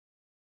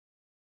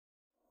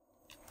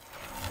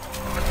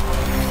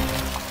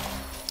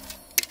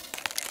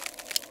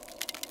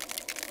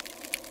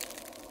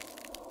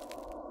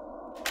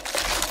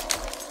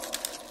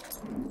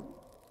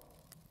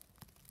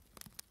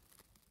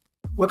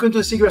Welcome to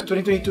the Secret of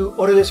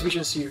 2022 Autodesk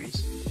Vision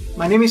Series.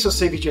 My name is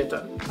Jose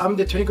Villeta. I'm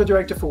the Technical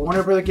Director for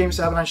Warner Bros. Games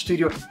Avalanche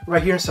Studio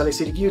right here in Salt Lake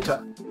City,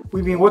 Utah.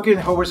 We've been working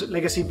on Hogwarts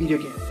Legacy video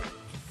game.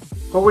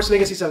 Hogwarts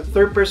Legacy is a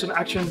third-person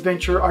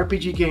action-adventure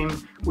RPG game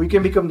where you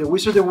can become the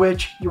wizard or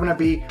witch you want to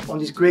be on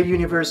this great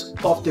universe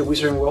of the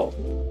Wizarding World.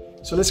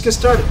 So let's get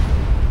started.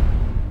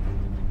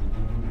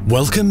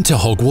 Welcome to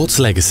Hogwarts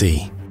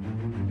Legacy.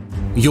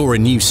 You're a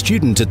new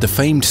student at the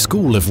famed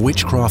School of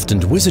Witchcraft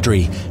and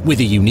Wizardry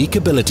with a unique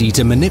ability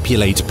to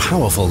manipulate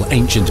powerful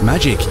ancient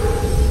magic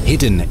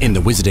hidden in the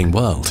wizarding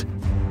world.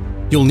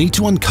 You'll need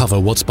to uncover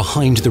what's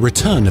behind the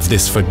return of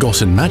this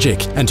forgotten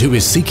magic and who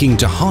is seeking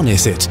to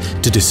harness it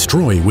to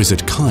destroy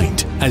wizard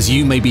kind, as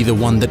you may be the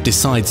one that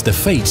decides the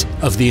fate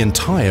of the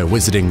entire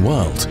wizarding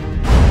world.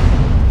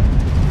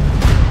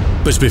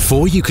 But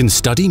before you can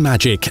study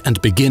magic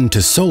and begin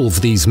to solve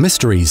these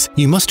mysteries,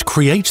 you must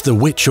create the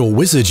witch or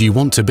wizard you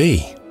want to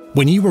be.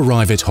 When you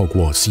arrive at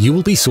Hogwarts, you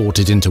will be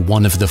sorted into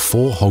one of the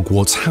 4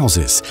 Hogwarts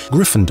houses: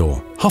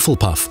 Gryffindor,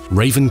 Hufflepuff,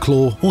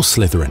 Ravenclaw, or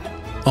Slytherin.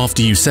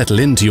 After you settle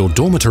into your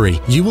dormitory,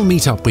 you will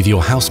meet up with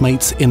your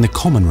housemates in the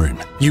common room.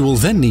 You will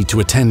then need to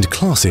attend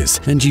classes,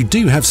 and you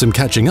do have some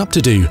catching up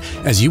to do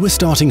as you are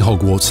starting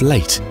Hogwarts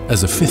late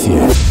as a 5th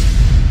year.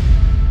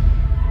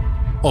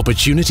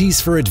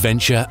 Opportunities for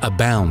adventure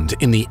abound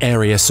in the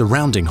area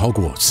surrounding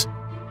Hogwarts.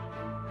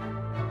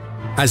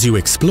 As you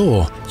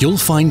explore, you'll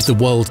find the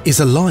world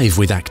is alive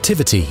with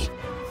activity,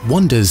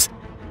 wonders,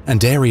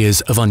 and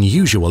areas of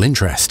unusual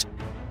interest.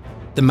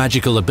 The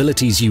magical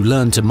abilities you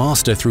learn to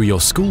master through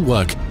your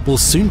schoolwork will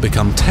soon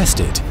become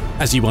tested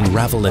as you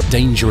unravel a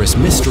dangerous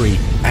mystery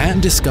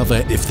and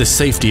discover if the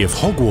safety of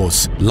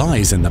Hogwarts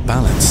lies in the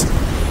balance.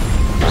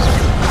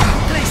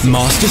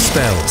 Master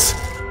spells.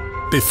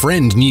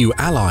 Befriend new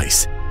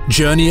allies.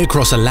 Journey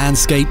across a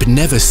landscape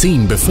never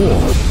seen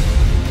before.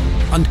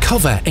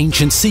 Uncover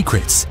ancient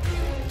secrets.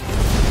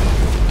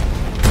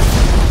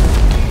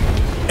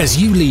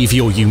 As you leave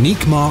your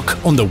unique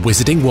mark on the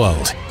wizarding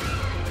world.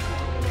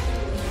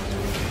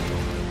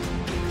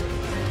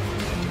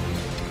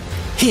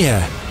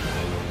 Here,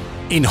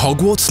 in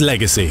Hogwarts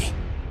Legacy.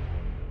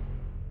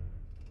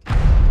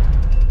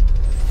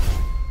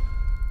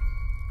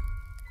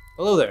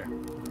 Hello there.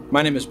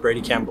 My name is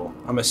Brady Campbell.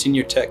 I'm a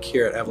senior tech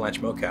here at Avalanche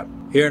Mocap.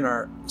 Here in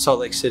our Salt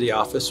Lake City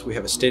office, we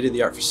have a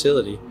state-of-the-art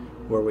facility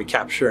where we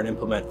capture and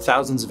implement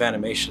thousands of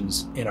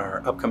animations in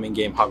our upcoming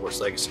game Hogwarts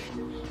Legacy.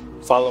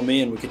 Follow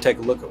me and we can take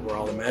a look at where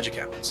all the magic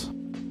happens.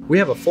 We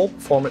have a full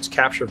performance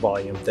capture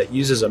volume that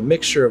uses a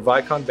mixture of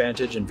Vicon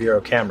Vantage and Vero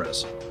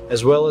cameras,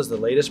 as well as the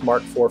latest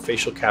Mark IV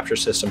facial capture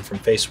system from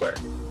Faceware.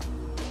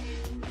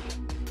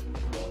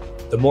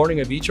 The morning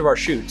of each of our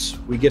shoots,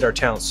 we get our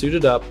talent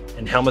suited up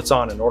and helmets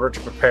on in order to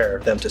prepare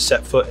them to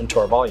set foot into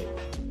our volume.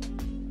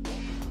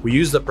 We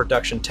use the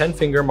production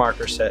 10-finger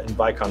marker set in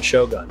Vicon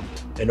Shogun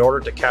in order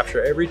to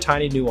capture every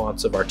tiny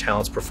nuance of our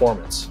talent's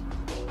performance.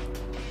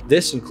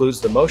 This includes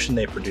the motion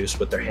they produce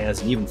with their hands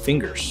and even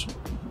fingers.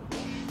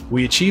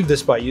 We achieve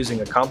this by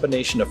using a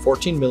combination of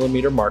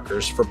 14mm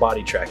markers for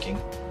body tracking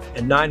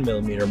and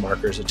 9mm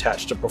markers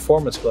attached to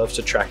performance gloves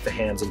to track the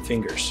hands and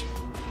fingers.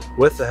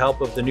 With the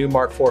help of the new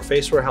Mark IV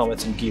Faceware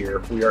helmets and gear,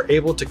 we are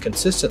able to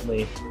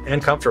consistently and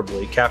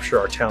comfortably capture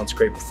our talent's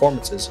great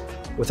performances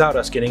without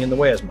us getting in the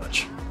way as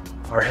much.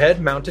 Our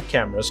head-mounted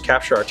cameras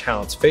capture our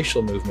talent's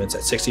facial movements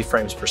at 60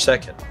 frames per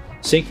second,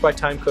 synced by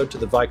timecode to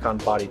the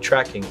Vicon body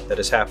tracking that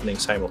is happening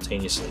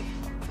simultaneously.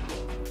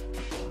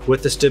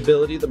 With the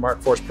stability the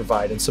Mark IVs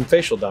provide and some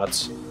facial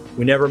dots,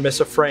 we never miss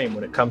a frame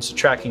when it comes to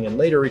tracking and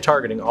later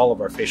retargeting all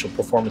of our facial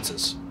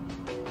performances.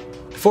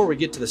 Before we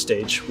get to the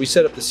stage, we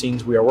set up the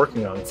scenes we are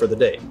working on for the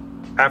day.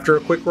 After a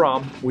quick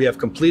ROM, we have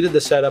completed the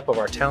setup of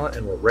our talent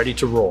and we're ready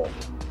to roll.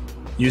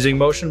 Using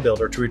Motion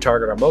Builder to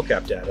retarget our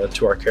mocap data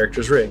to our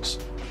characters' rigs,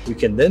 we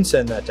can then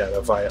send that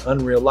data via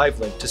Unreal Live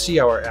Link to see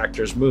how our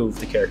actors move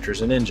the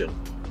characters in Engine.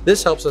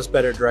 This helps us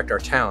better direct our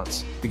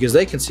talents because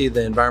they can see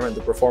the environment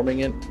they're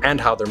performing in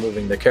and how they're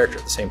moving their character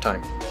at the same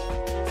time.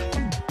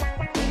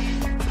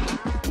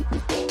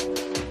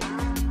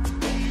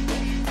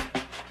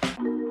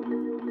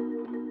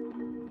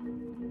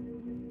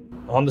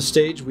 On the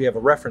stage, we have a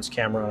reference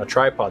camera on a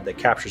tripod that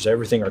captures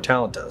everything our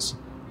talent does.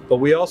 But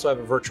we also have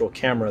a virtual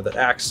camera that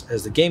acts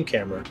as the game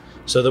camera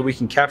so that we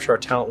can capture our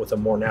talent with a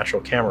more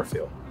natural camera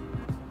feel.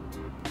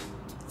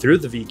 Through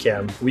the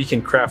VCam, we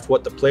can craft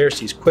what the player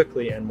sees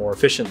quickly and more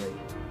efficiently.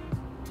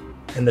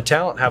 And the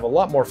talent have a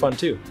lot more fun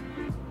too.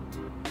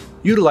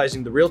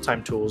 Utilizing the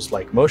real-time tools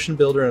like Motion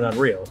Builder and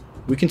Unreal,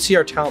 we can see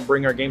our talent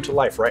bring our game to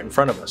life right in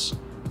front of us,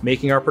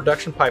 making our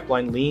production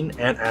pipeline lean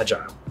and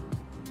agile.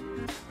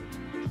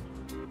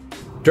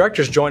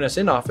 Directors join us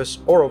in office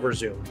or over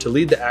Zoom to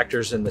lead the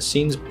actors in the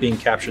scenes being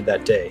captured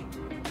that day.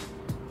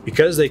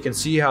 Because they can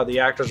see how the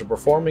actors are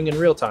performing in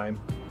real time,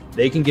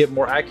 they can give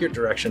more accurate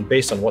direction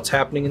based on what's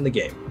happening in the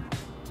game.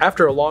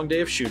 After a long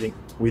day of shooting,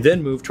 we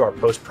then move to our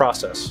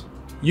post-process.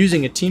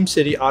 Using a Team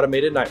City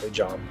automated nightly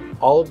job,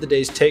 all of the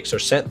day's takes are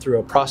sent through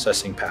a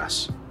processing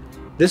pass.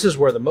 This is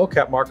where the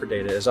mocap marker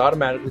data is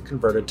automatically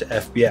converted to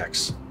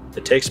FBX,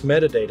 The take's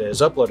metadata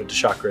is uploaded to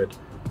ShotGrid.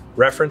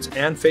 Reference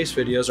and face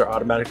videos are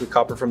automatically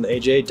copied from the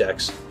AJA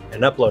decks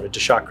and uploaded to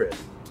ShotGrid.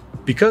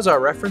 Because our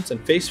reference and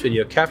face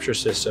video capture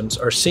systems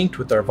are synced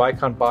with our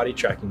Vicon body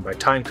tracking by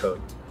timecode,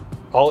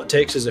 all it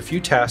takes is a few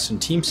tasks in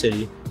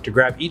TeamCity to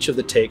grab each of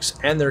the takes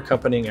and their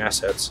accompanying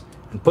assets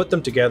and put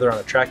them together on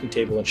a tracking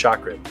table in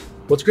ShotGrid.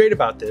 What's great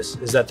about this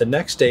is that the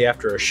next day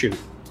after a shoot,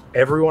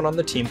 everyone on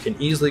the team can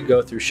easily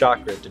go through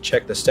ShotGrid to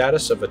check the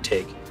status of a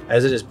take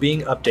as it is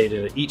being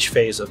updated at each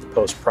phase of the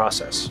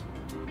post-process.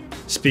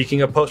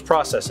 Speaking of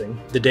post-processing,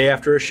 the day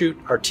after a shoot,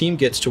 our team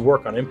gets to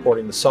work on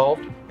importing the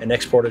solved and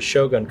exported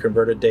Shogun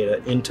converted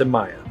data into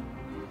Maya.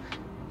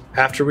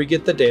 After we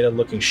get the data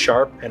looking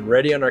sharp and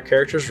ready on our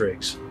characters'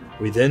 rigs,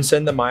 we then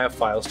send the Maya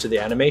files to the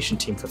animation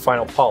team for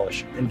final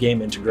polish and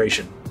game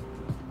integration.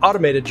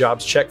 Automated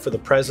jobs check for the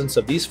presence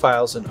of these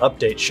files and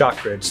update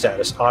ShotGrid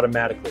status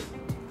automatically.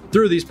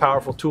 Through these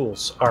powerful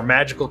tools, our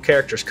magical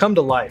characters come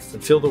to life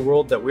and fill the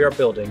world that we are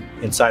building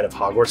inside of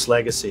Hogwarts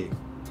Legacy.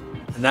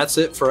 And that's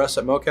it for us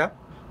at Mocap.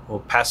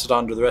 We'll pass it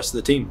on to the rest of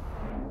the team.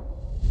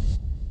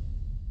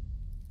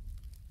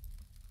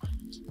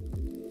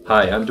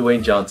 Hi, I'm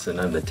Dwayne Johnson.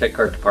 I'm the Tech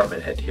Art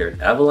Department Head here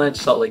at Avalanche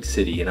Salt Lake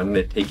City, and I'm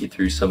going to take you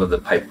through some of the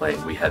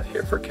pipeline we have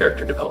here for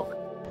character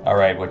development. All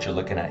right, what you're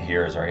looking at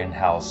here is our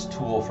in-house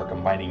tool for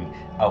combining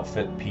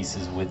outfit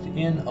pieces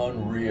within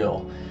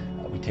Unreal.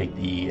 We take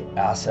the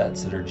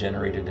assets that are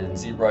generated in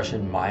ZBrush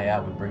and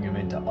Maya, we bring them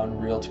into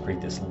Unreal to create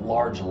this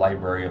large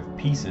library of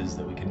pieces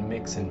that we can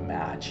mix and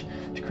match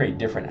to create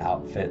different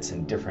outfits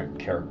and different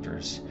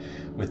characters.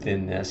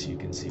 Within this, you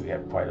can see we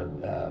have quite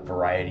a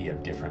variety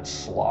of different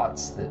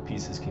slots that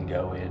pieces can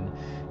go in.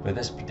 With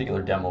this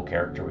particular demo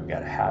character, we've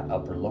got a hat,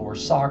 upper, lower,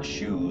 socks,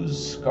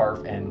 shoes,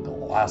 scarf, and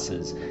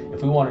glasses.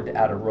 If we wanted to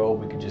add a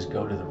robe, we could just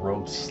go to the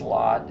robe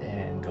slot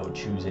and go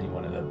choose any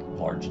one of the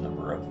large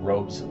number of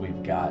robes that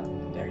we've got.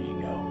 And there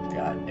you go, we've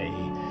got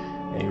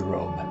a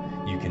robe.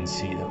 You can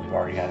see that we've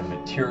already got a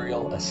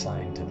material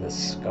assigned to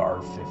this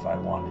scarf. If I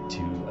wanted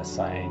to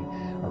assign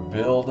or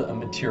build a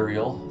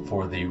material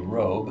for the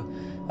robe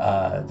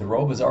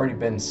has already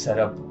been set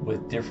up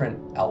with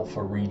different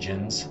alpha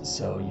regions,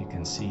 so you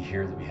can see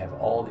here that we have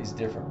all these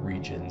different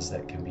regions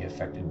that can be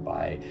affected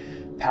by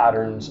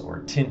patterns or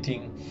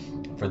tinting.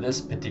 For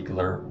this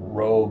particular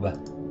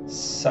robe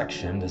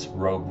section, this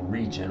robe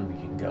region, we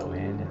can go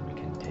in and we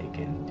can take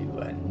and do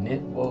a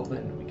knit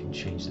woven. We can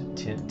change the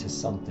tint to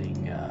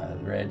something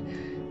red,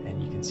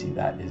 and you can see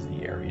that is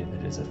the area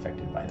that is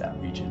affected by that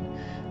region.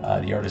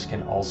 The artist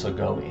can also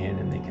go in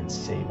and they can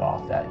save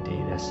off that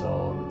data.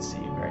 So let's see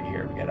right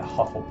here, we got a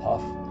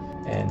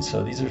Hufflepuff. And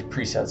so these are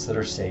presets that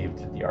are saved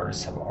that the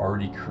artists have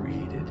already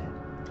created,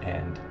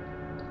 and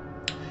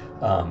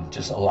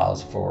just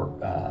allows for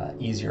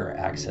easier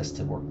access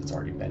to work that's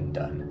already been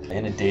done.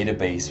 In a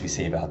database, we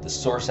save out the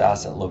source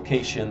asset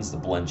locations, the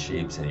blend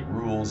shapes, any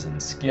rules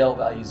and scale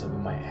values that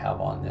we might have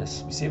on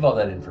this. We save all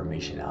that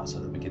information out so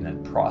that we can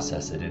then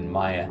process it in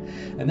Maya.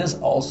 And this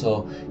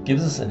also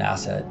gives us an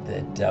asset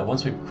that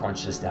once we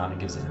crunch this down, it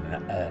gives us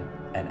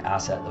an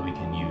asset that we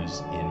can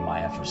use in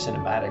Maya for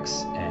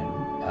cinematics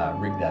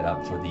and rig that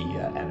up for the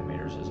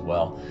animators as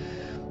well.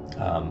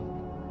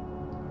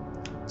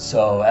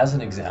 So as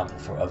an example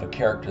of a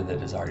character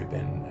that has already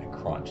been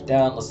crunched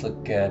down, let's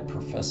look at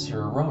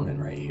Professor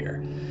Ronan right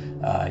here.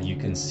 You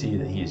can see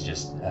that he's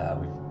just,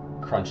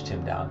 we've crunched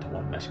him down to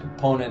one mesh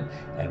component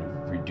and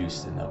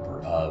reduced the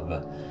number of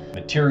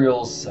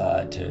materials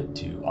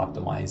to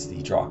optimize the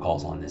draw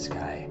calls on this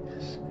guy.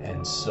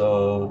 And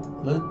so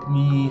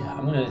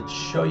I'm going to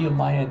show you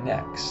Maya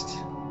next.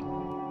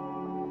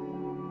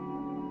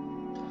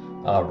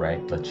 All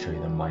right, let's show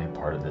you the Maya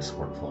part of this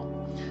workflow.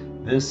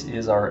 This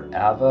is our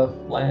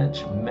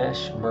Avalanche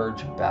Mesh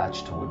Merge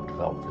Batch tool we've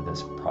developed for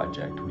this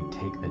project. We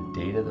take the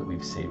data that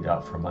we've saved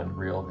out from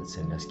Unreal that's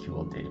in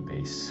SQL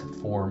database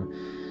form,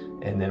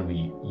 and then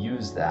we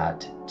use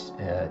that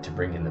to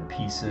bring in the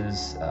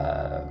pieces,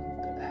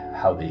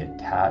 how they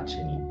attach,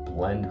 any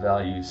blend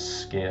values,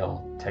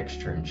 scale,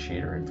 texture, and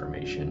shader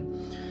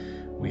information.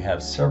 We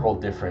have several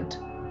different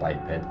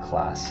biped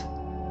class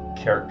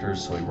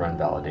characters, so we run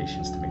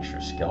validations to make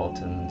sure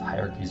skeleton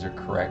hierarchies are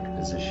correct,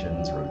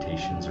 positions,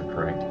 rotations are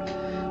correct.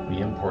 We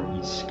import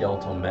each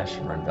skeletal mesh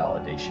and run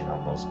validation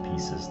on those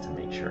pieces to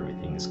make sure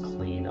everything is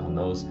clean on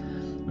those.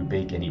 We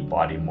bake any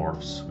body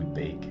morphs, we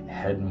bake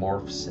head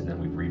morphs, and then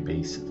we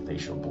rebase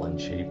facial blend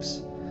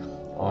shapes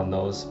on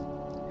those.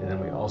 And then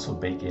we also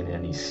bake in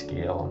any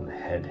scale on the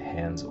head,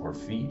 hands, or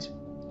feet.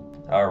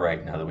 All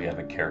right, now that we have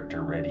a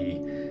character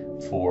ready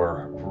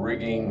for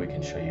rigging, we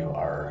can show you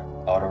our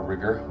auto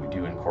rigger. We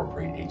do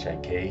incorporate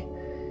HIK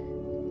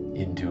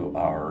into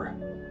our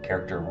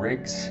character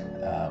rigs.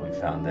 We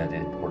found that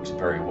it works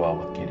very well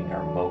with getting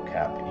our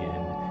mocap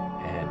in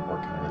and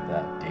working with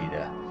that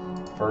data.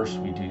 First,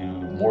 we do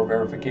more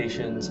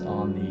verifications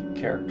on the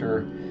character,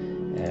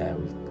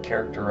 and we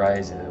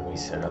characterize, and then we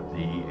set up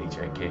the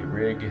HIK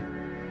rig.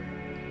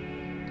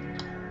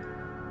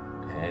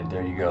 And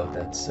there you go.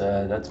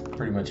 That's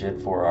pretty much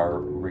it for our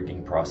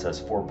rigging process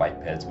for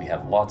bipeds. We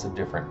have lots of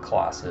different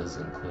classes,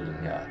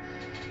 including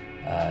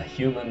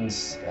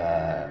humans,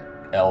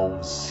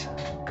 elves,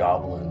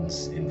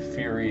 goblins,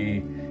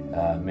 inferi,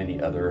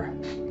 many other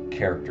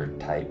character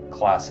type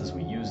classes.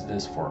 We use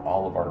this for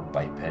all of our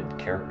biped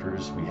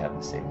characters. We have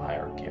the same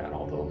hierarchy on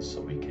all those,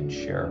 so we can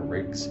share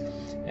rigs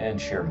and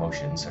share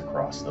motions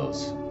across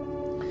those.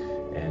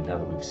 And now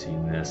that we've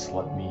seen this,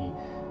 let me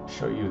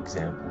show you an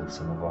example of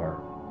some of our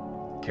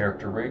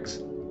character rigs.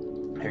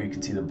 Here you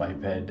can see the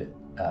biped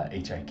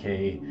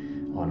HIK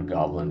on a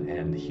goblin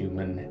and the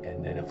human,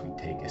 and then if we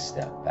take a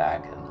step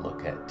back and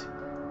look at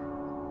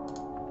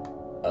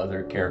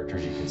other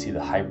characters, you can see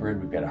the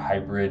hybrid. We've got a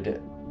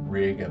hybrid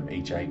rig of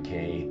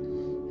HIK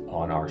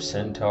on our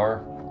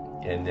centaur,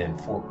 and then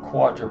for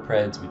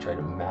quadrupeds we try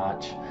to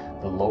match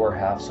the lower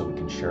half so we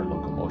can share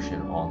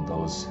locomotion on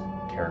those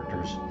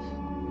characters,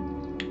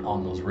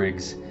 on those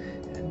rigs.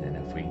 And then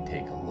if we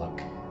take a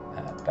look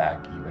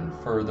back even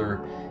further,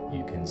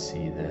 you can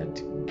see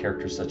that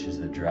characters such as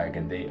the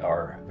dragon, they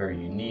are very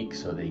unique,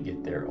 so they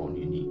get their own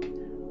unique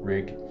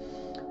rig.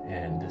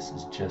 And this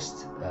is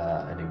just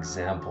an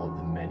example of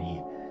the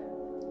many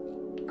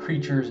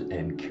creatures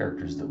and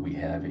characters that we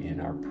have in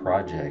our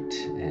project.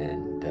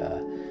 And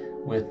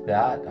with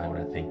that, I want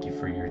to thank you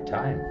for your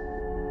time.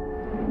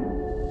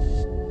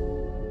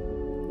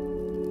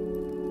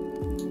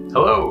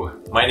 Hello,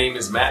 my name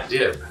is Matt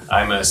Dibb.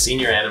 I'm a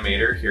senior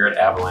animator here at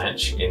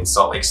Avalanche in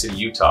Salt Lake City,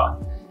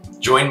 Utah.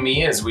 Join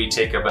me as we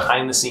take a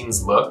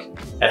behind-the-scenes look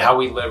at how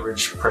we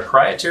leverage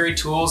proprietary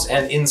tools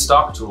and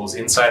in-stock tools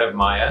inside of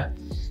Maya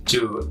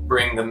to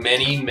bring the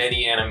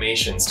many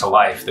animations to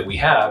life that we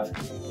have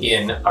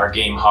in our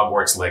game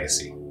Hogwarts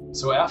Legacy.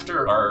 So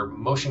after our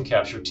motion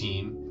capture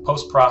team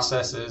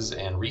post-processes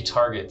and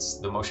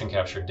retargets the motion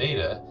capture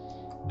data,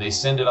 they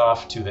send it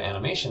off to the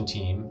animation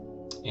team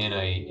in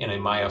a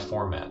Maya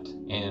format.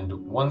 And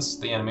once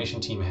the animation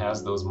team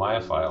has those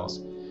Maya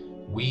files,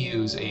 we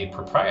use a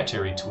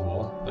proprietary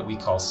tool that we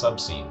call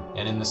Subscene.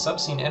 And in the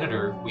Subscene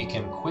editor, we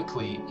can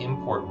quickly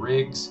import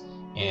rigs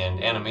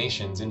and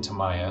animations into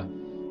Maya,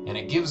 and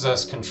it gives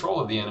us control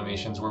of the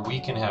animations where we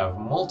can have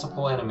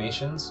multiple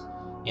animations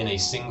in a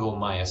single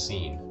Maya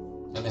scene.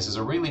 And this is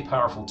a really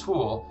powerful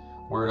tool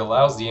where it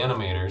allows the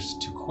animators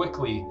to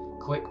quickly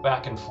click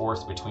back and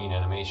forth between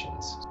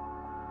animations.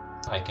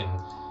 I can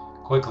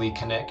quickly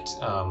connect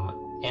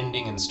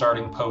ending and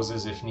starting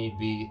poses if need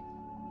be.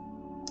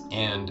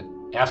 And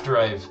after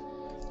I've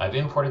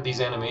imported these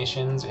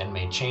animations and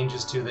made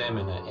changes to them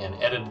and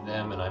edited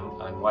them, and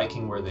I'm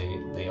liking where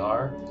they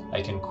are,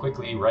 I can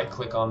quickly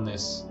right-click on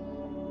this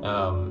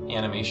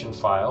animation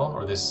file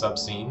or this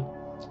subscene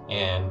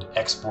and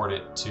export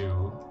it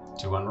to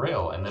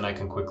Unreal, and then I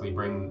can quickly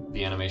bring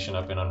the animation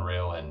up in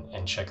Unreal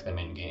and check them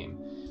in game.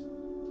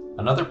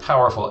 Another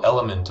powerful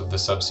element of the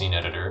subscene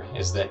editor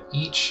is that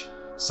each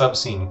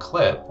subscene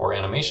clip or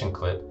animation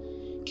clip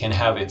can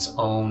have its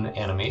own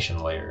animation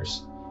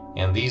layers.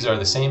 And these are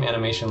the same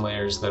animation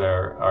layers that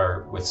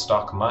are with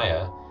stock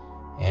Maya,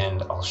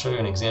 and I'll show you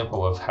an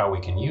example of how we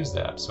can use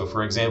that. So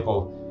for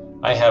example,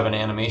 I have an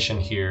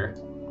animation here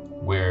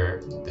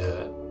where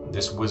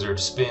this wizard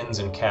spins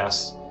and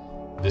casts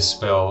this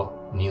spell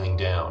kneeling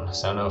down.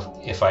 So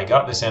now if I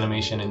got this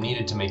animation and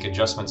needed to make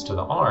adjustments to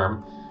the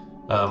arm,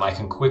 I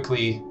can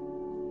quickly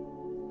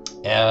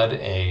add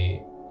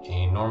a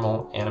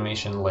normal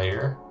animation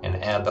layer and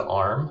add the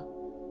arm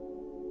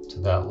to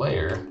that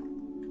layer.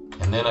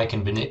 And then I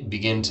can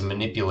begin to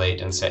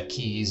manipulate and set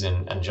keys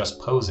and adjust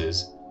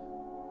poses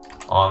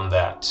on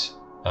that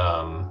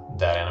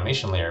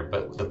animation layer.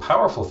 But the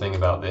powerful thing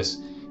about this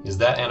is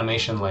that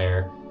animation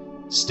layer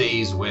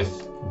stays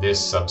with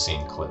this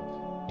subscene clip.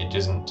 It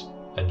isn't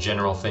a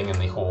general thing in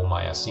the whole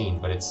Maya scene,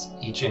 but it's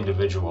each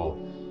individual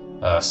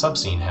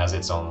subscene has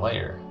its own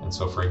layer. And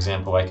so for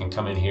example, I can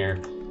come in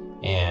here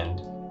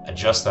and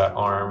adjust that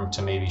arm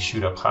to maybe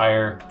shoot up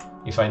higher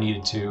if I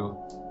needed to.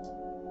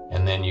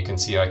 And then you can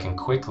see I can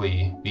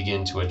quickly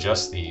begin to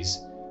adjust these.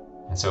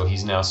 And so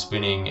he's now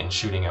spinning and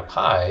shooting up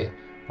high,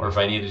 or if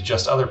I need to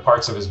adjust other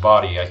parts of his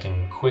body, I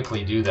can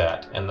quickly do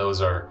that. And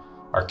those are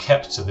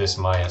kept to this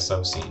Maya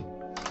subscene.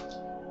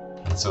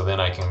 And so then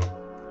I can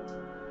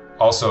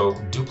also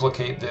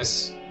duplicate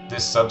this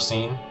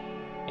subscene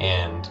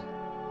and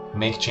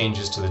make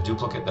changes to the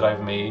duplicate that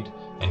I've made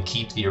and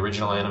keep the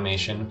original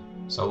animation.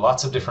 So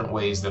lots of different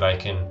ways that I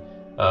can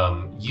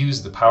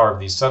use the power of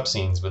these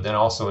subscenes, but then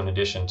also in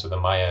addition to the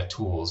Maya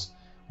tools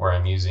where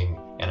I'm using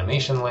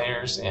animation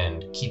layers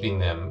and keeping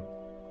them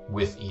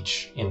with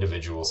each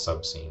individual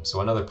subscene.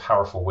 So another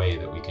powerful way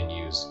that we can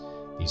use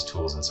these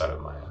tools inside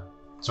of Maya.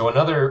 So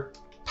another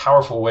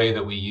powerful way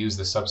that we use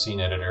the subscene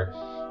editor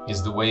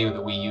is the way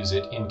that we use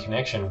it in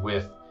connection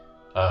with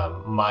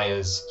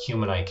Maya's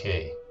human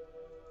IK.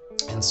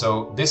 And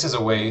so this is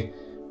a way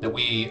that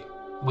we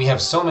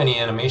have so many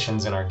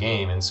animations in our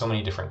game and so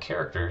many different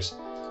characters.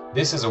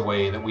 This is a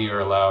way that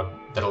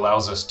that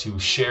allows us to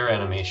share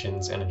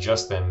animations and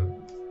adjust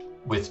them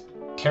with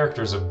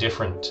characters of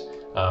different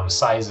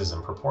sizes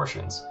and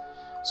proportions.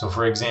 So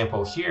for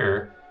example,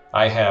 here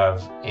I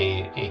have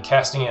a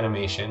casting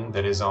animation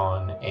that is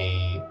on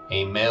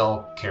a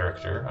male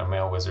character, a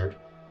male wizard,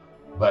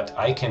 but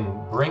I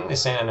can bring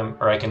this in,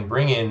 or I can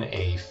bring in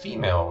a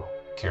female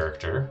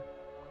character.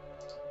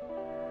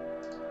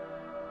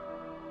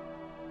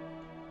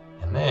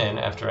 And then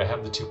after I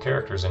have the two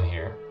characters in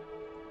here,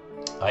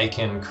 I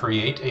can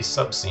create a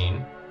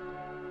subscene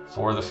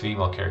for the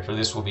female character.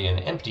 This will be an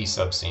empty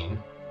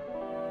subscene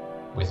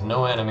with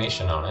no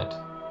animation on it.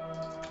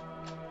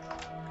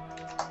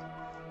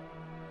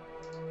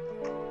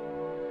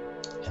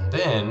 And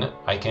then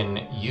I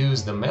can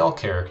use the male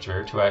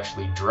character to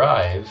actually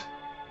drive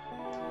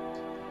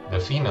the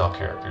female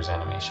character's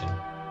animation.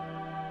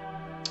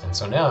 And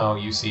so now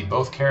you see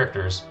both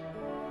characters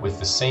with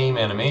the same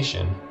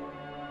animation,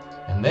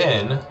 and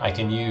then I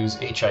can use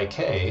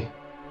HIK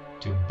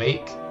to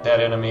bake that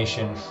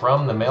animation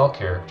from the male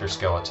character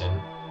skeleton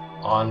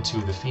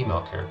onto the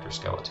female character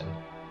skeleton.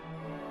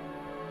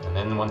 And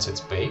then once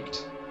it's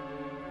baked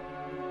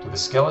to the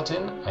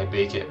skeleton, I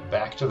bake it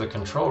back to the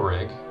control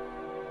rig.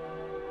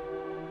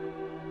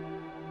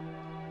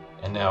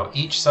 And now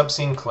each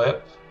subscene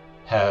clip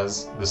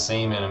has the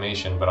same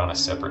animation but on a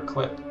separate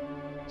clip.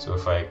 So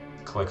if I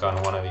click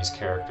on one of these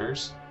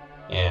characters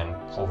and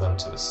pull them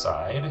to the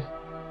side,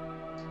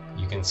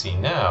 you can see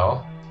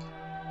now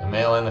the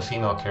male and the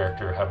female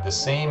character have the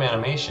same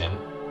animation,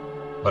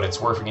 but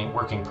it's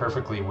working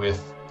perfectly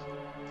with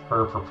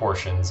her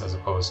proportions as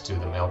opposed to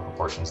the male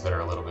proportions that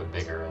are a little bit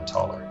bigger and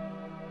taller.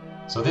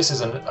 So this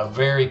is a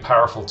very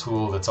powerful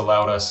tool that's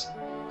allowed us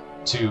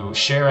to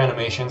share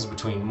animations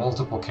between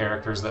multiple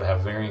characters that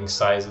have varying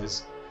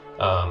sizes,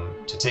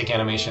 to take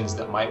animations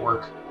that might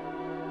work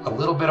a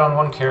little bit on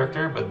one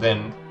character, but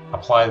then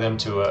apply them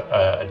to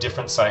a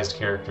different sized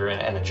character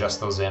and adjust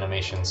those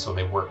animations so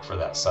they work for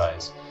that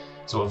size.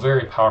 So a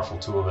very powerful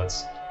tool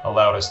that's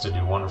allowed us to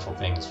do wonderful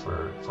things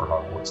for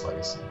Hogwarts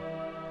Legacy.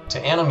 To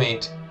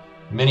animate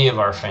many of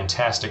our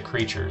fantastic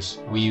creatures,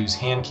 we use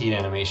hand-keyed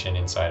animation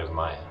inside of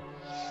Maya.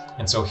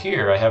 And so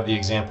here I have the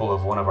example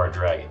of one of our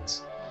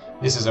dragons.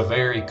 This is a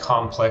very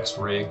complex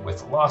rig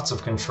with lots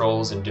of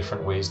controls and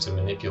different ways to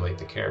manipulate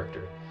the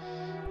character.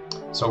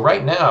 So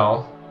right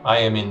now I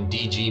am in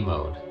DG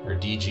mode, or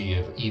DG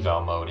of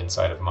eval mode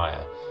inside of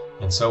Maya.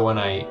 And so when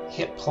I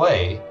hit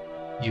play,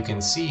 you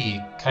can see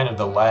kind of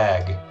the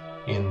lag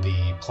in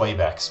the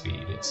playback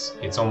speed.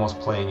 It's almost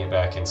playing it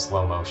back in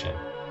slow motion.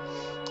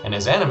 And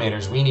as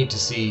animators, we need to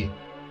see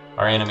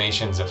our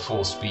animations at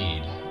full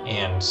speed.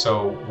 And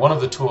so one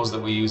of the tools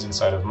that we use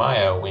inside of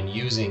Maya when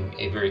using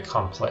a very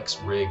complex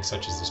rig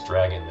such as this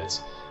dragon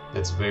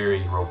that's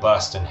very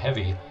robust and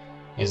heavy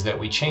is that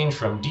we change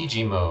from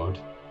DG mode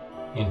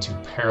into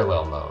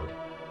parallel mode.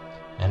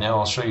 And now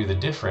I'll show you the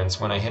difference.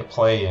 When I hit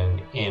play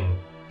in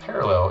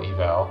parallel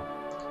eval,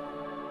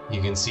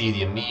 you can see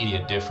the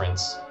immediate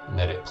difference in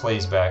that it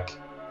plays back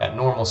at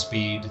normal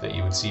speed that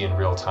you would see in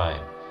real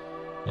time.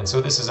 And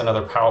so this is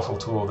another powerful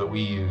tool that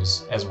we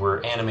use as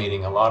we're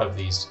animating a lot of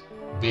these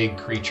big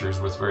creatures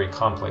with very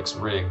complex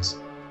rigs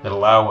that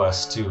allow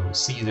us to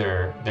see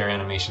their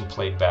animation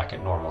played back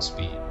at normal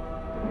speed.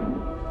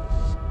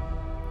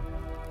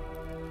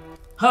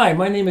 Hi,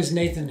 my name is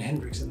Nathan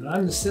Hendrickson, and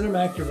I'm the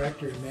Cinematic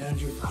Director and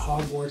Manager for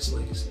Hogwarts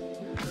Legacy.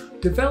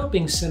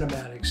 Developing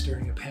cinematics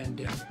during a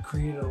pandemic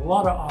created a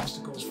lot of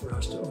obstacles for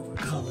us to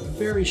overcome in a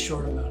very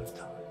short amount of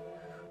time.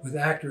 With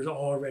actors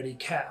already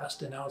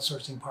cast and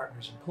outsourcing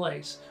partners in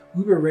place,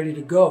 we were ready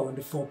to go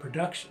into full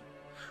production.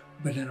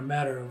 But in a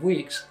matter of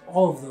weeks,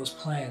 all of those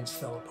plans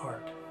fell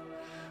apart.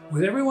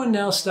 With everyone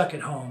now stuck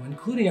at home,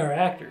 including our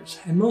actors,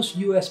 and most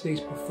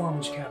US-based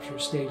performance capture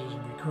stages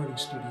and recording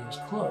studios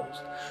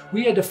closed,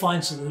 we had to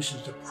find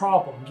solutions to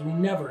problems we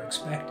never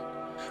expected.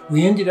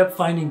 We ended up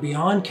finding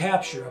Beyond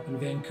Capture up in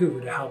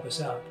Vancouver to help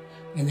us out,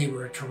 and they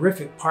were a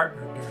terrific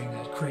partner during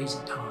that crazy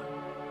time.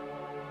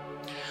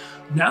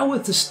 Now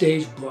with the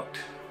stage booked,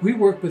 we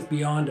worked with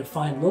Beyond to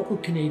find local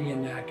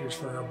Canadian actors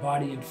for our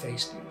body and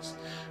face scenes.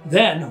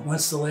 Then,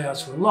 once the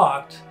layouts were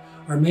locked,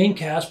 our main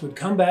cast would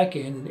come back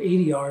in and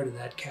ADR to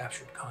that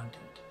captured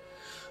content.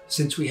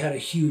 Since we had a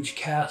huge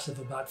cast of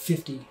about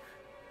 50,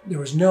 there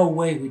was no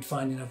way we'd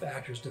find enough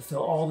actors to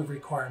fill all the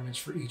requirements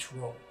for each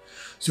role.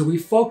 So we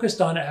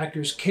focused on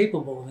actors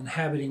capable of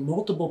inhabiting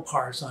multiple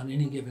parts on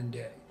any given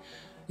day.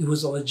 It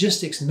was a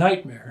logistics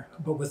nightmare,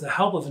 but with the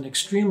help of an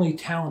extremely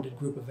talented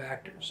group of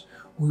actors,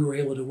 we were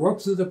able to work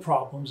through the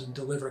problems and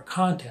deliver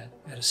content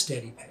at a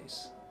steady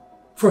pace.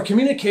 For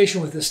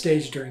communication with the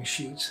stage during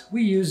shoots,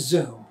 we used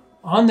Zoom.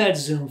 On that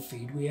Zoom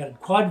feed, we added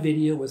quad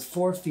video with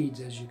 4 feeds,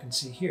 as you can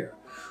see here.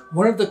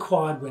 One of the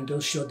quad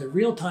windows showed the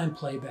real-time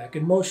playback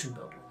and motion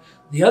builder.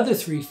 The other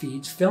 3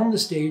 feeds filmed the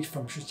stage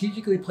from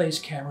strategically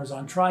placed cameras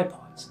on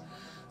tripods.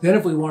 Then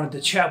if we wanted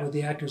to chat with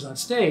the actors on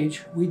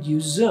stage, we'd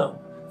use Zoom.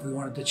 If we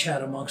wanted to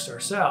chat amongst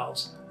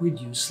ourselves, we'd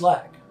use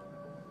Slack.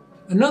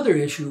 Another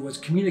issue was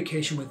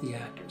communication with the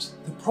actors.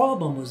 The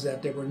problem was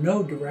that there were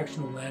no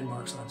directional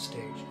landmarks on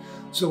stage,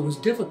 so it was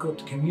difficult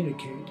to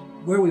communicate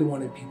where we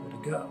wanted people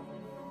to go.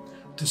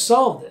 To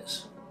solve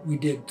this, we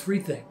did 3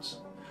 things.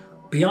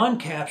 Beyond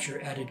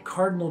Capture added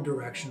cardinal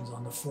directions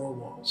on the 4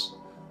 walls.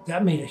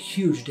 That made a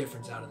huge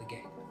difference out of the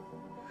gate.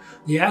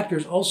 The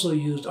actors also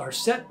used our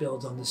set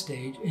builds on the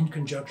stage in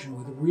conjunction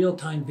with a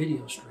real-time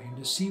video stream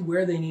to see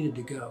where they needed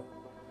to go.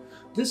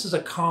 This is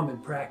a common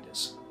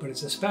practice, but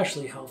it's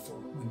especially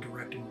helpful when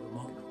directing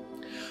remotely.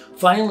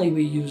 Finally,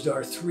 we used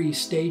our 3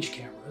 stage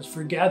cameras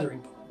for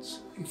gathering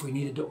points. If we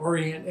needed to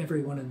orient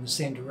everyone in the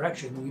same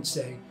direction, we'd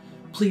say,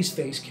 "Please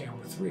face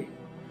camera 3."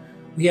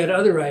 We had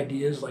other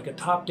ideas like a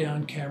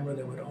top-down camera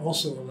that would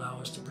also allow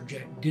us to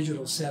project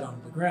digital set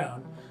onto the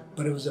ground,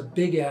 but it was a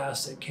big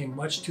ask that came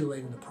much too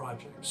late in the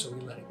project, so we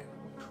let it go.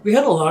 We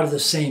had a lot of the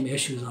same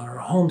issues on our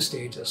home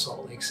stage at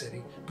Salt Lake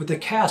City, but the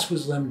cast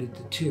was limited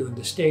to 2 and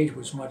the stage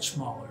was much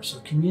smaller, so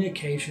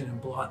communication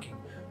and blocking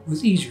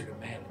was easier to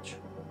manage.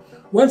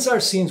 Once our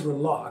scenes were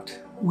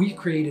locked, we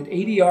created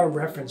ADR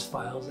reference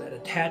files that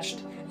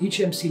attached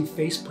HMC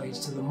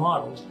faceplates to the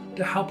models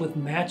to help with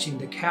matching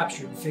the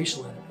captured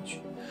facial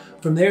animation.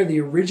 From there, the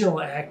original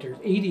actors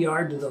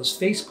ADR'd to those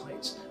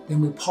faceplates,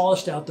 then we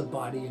polished out the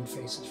body and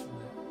faces from there.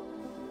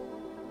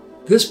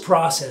 This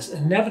process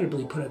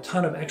inevitably put a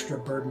ton of extra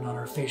burden on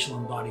our facial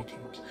and body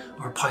teams,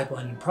 our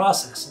pipeline and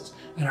processes,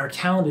 and our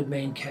talented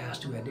main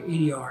cast who had to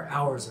ADR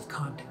hours of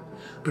content.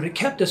 But it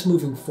kept us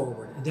moving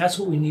forward, and that's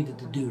what we needed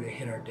to do to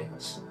hit our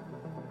dates.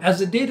 As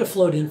the data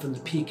flowed in from the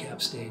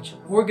PCAP stage,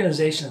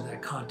 organization of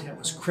that content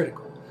was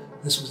critical.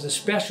 This was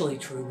especially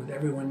true with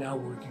everyone now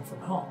working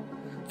from home.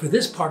 For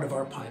this part of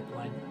our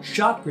pipeline,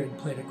 ShotGrid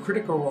played a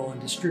critical role in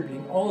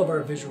distributing all of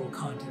our visual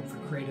content for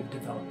creative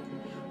development,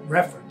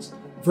 reference,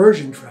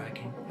 version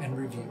tracking, and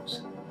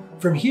reviews.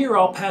 From here,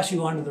 I'll pass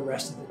you on to the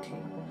rest of the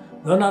team.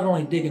 They'll not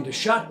only dig into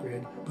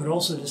ShotGrid, but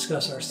also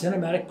discuss our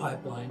cinematic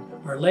pipeline,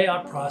 our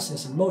layout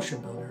process and motion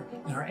builder,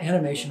 and our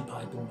animation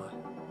pipe and body.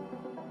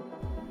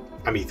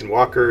 I'm Ethan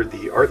Walker,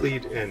 the art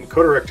lead and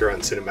co-director on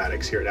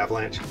cinematics here at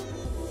Avalanche.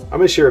 I'm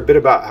going to share a bit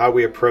about how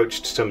we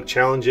approached some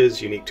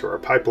challenges unique to our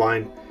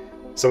pipeline,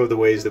 some of the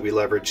ways that we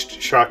leveraged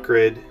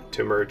ShotGrid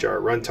to merge our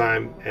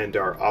runtime and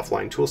our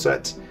offline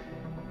toolsets,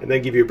 and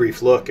then give you a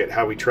brief look at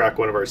how we track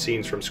one of our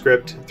scenes from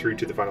script through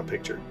to the final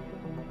picture.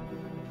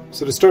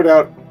 So to start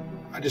out,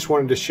 I just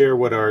wanted to share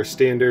what our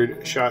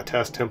standard shot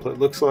task template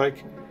looks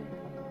like,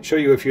 show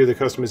you a few of the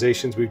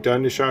customizations we've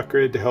done to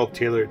ShotGrid to help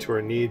tailor it to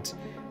our needs,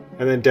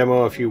 and then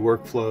demo a few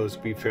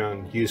workflows we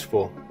found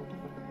useful.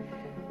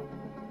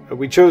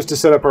 We chose to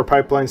set up our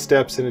pipeline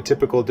steps in a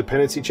typical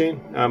dependency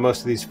chain.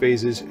 Most of these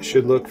phases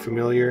should look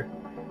familiar.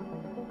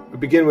 We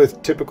begin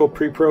with typical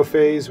pre-pro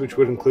phase, which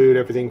would include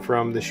everything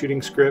from the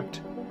shooting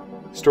script,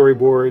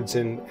 storyboards,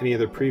 and any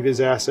other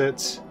previs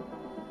assets.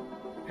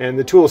 And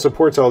the tool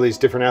supports all these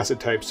different asset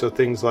types, so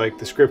things like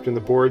the script and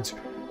the boards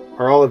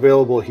are all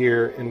available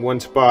here in one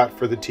spot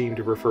for the team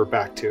to refer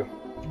back to.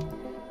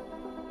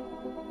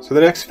 So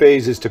the next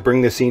phase is to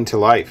bring the scene to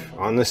life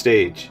on the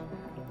stage,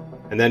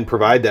 and then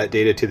provide that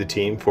data to the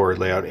team for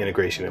layout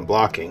integration and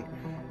blocking.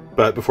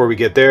 But before we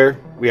get there,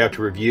 we have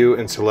to review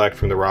and select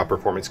from the raw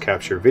performance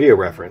capture video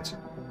reference.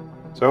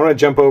 So I want to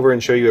jump over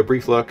and show you a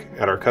brief look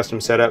at our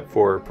custom setup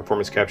for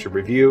performance capture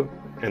review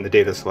and the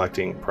data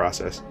selecting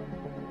process.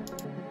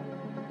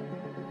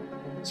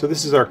 So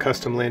this is our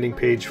custom landing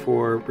page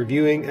for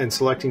reviewing and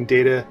selecting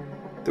data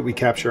that we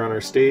capture on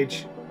our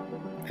stage.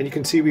 And you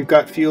can see we've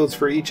got fields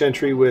for each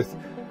entry with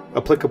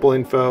applicable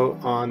info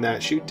on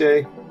that shoot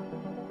day,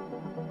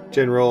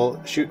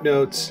 general shoot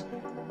notes,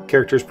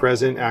 characters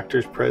present,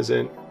 actors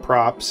present,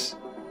 props,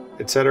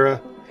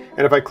 etc.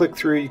 And if I click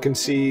through, you can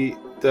see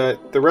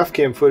that the ref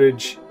cam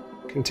footage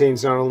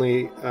contains not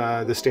only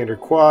the standard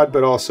quad,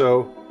 but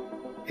also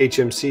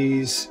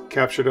HMCs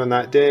captured on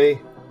that day,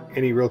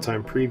 any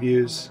real-time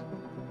previews,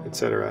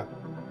 etc.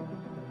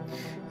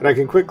 And I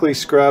can quickly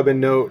scrub and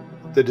note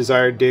the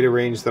desired data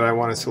range that I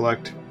want to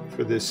select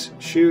for this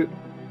shoot,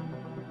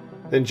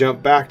 then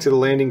jump back to the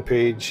landing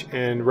page,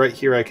 and right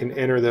here I can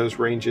enter those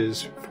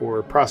ranges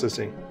for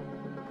processing.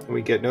 When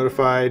we get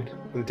notified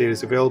when the data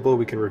is available,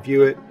 we can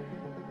review it,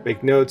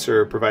 make notes,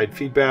 or provide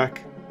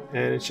feedback,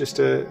 and it's just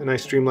a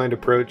nice streamlined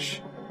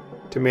approach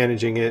to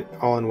managing it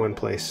all in one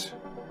place.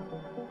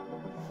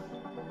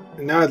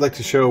 And now I'd like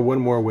to show one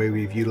more way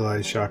we've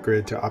utilized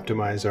ShotGrid to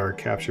optimize our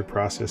capture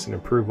process and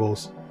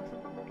approvals.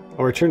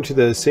 I'll return to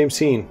the same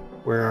scene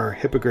where our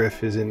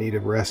hippogriff is in need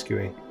of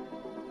rescuing.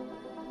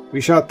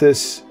 We shot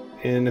this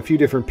in a few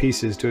different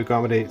pieces to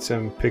accommodate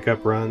some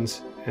pickup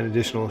runs and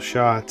additional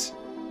shots.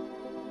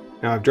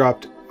 Now I've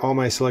dropped all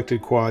my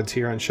selected quads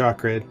here on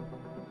ShotGrid,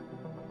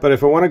 but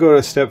if I want to go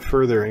a step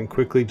further and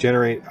quickly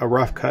generate a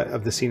rough cut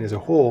of the scene as a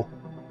whole,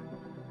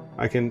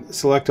 I can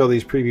select all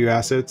these preview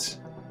assets,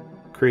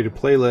 create a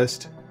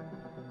playlist,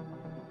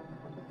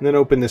 and then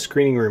open the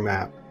screening room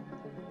app.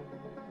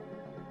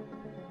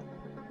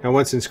 Now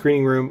once in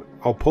screening room,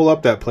 I'll pull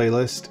up that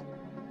playlist,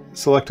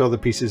 select all the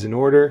pieces in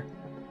order,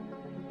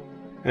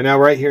 and now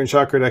right here in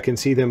ShotGrid I can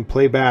see them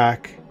play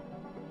back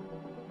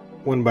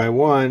one by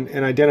one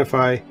and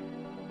identify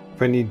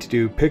if I need to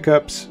do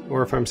pickups,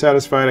 or if I'm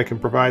satisfied I can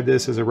provide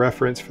this as a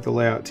reference for the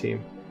layout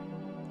team.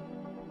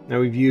 Now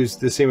we've used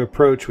the same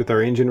approach with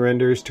our engine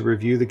renders to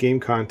review the game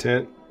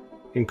content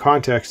in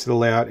context to the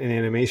layout and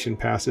animation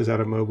passes out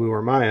of Mobu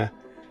or Maya.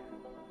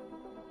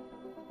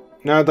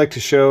 Now I'd like to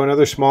show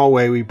another small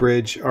way we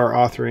bridge our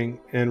authoring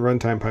and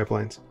runtime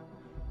pipelines.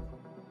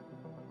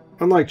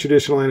 Unlike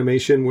traditional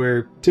animation,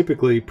 where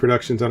typically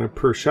production's on a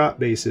per-shot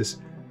basis,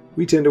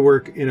 we tend to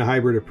work in a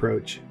hybrid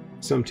approach.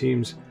 Some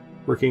teams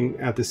working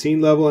at the scene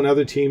level and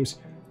other teams,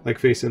 like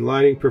face and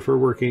lighting, prefer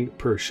working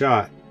per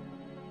shot.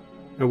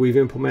 Now we've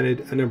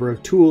implemented a number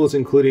of tools,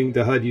 including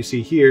the HUD you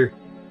see here,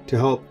 to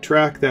help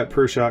track that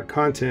per-shot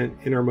content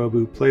in our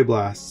Mobu play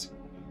blasts.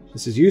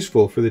 This is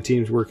useful for the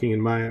teams working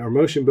in our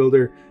motion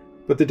builder,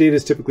 but the data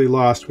is typically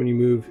lost when you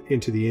move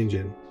into the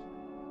engine.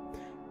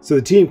 So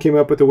the team came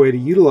up with a way to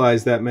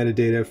utilize that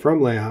metadata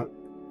from layout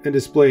and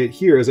display it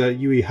here as a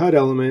UE HUD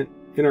element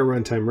in our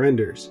runtime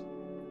renders.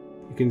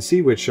 You can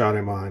see which shot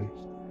I'm on,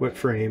 what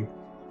frame,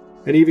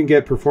 and even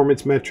get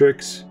performance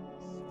metrics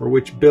or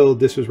which build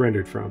this was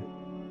rendered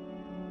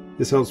from.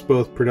 This helps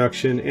both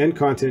production and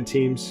content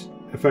teams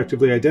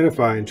effectively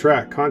identify and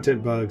track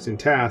content bugs and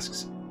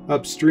tasks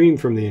upstream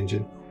from the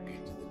engine.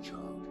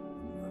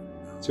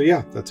 So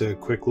yeah, that's a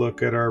quick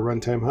look at our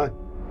runtime HUD.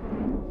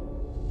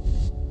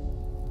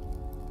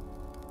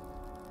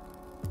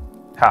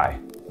 Hi,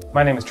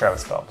 my name is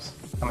Travis Phelps.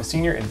 I'm a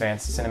senior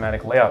advanced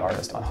cinematic layout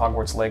artist on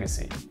Hogwarts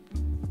Legacy.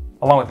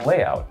 Along with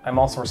layout, I'm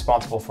also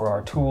responsible for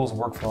our tools,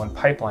 workflow, and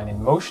pipeline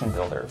in Motion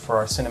Builder for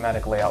our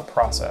cinematic layout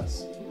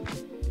process.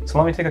 So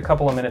let me take a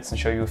couple of minutes and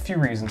show you a few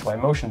reasons why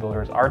Motion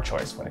Builder is our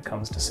choice when it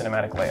comes to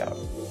cinematic layout.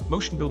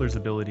 Motion Builder's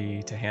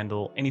ability to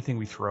handle anything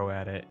we throw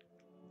at it,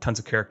 tons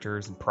of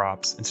characters and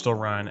props, and still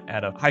run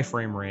at a high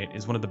frame rate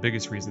is one of the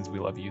biggest reasons we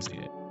love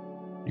using it.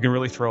 You can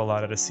really throw a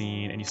lot at a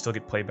scene and you still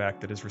get playback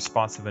that is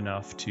responsive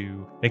enough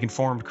to make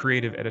informed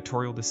creative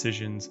editorial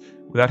decisions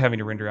without having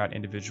to render out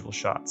individual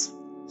shots.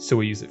 So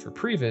we use it for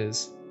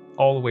previs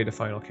all the way to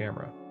final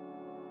camera.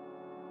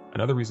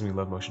 Another reason we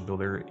love Motion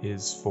Builder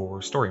is for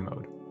story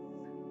mode.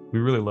 We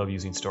really love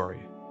using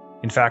story.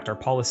 In fact, our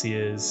policy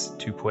is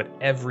to put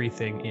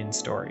everything in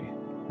story.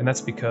 And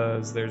that's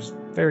because there's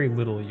very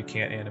little you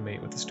can't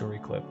animate with a story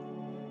clip.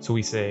 So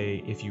we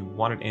say, if you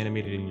want it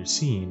animated in your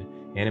scene,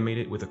 animate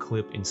it with a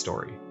clip in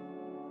story.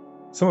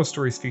 Some of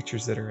story's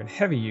features that are in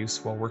heavy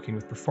use while working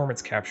with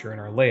performance capture in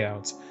our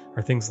layouts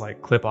are things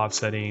like clip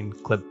offsetting,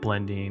 clip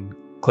blending,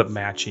 clip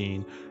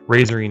matching,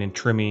 razoring and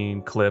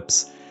trimming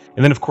clips.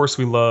 And then of course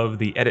we love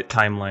the edit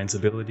timeline's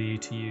ability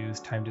to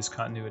use time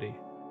discontinuity.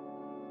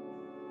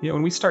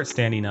 When we start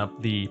standing up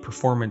the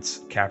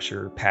performance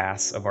capture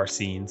paths of our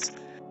scenes,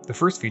 the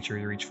first feature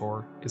you reach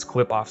for is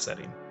clip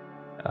offsetting.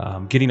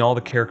 Getting all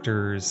the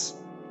characters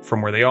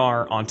from where they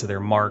are onto their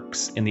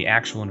marks in the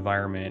actual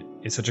environment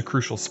is such a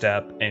crucial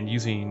step, and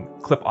using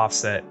clip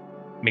offset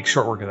makes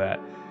short work of that.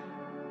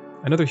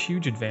 Another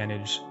huge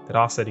advantage that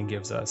offsetting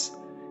gives us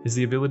is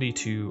the ability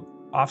to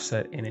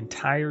offset an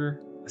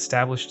entire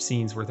established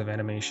scene's worth of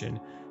animation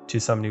to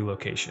some new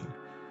location.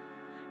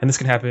 And this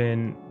can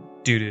happen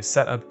due to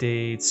set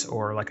updates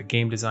or like a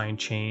game design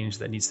change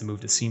that needs to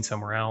move the scene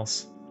somewhere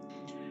else.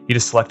 You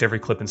just select every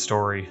clip and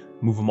story,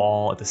 move them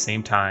all at the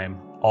same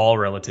time, all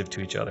relative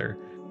to each other.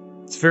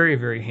 It's very,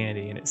 very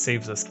handy, and it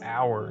saves us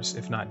hours,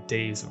 if not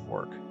days of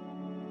work.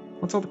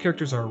 Once all the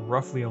characters are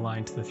roughly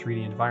aligned to the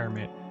 3D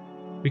environment,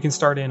 we can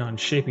start in on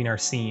shaping our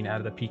scene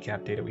out of the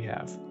PCAP data we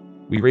have.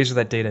 We razor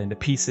that data into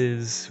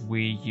pieces,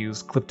 we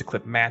use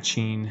clip-to-clip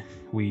matching,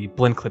 we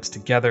blend clips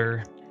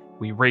together,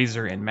 we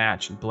razor and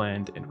match and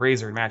blend, and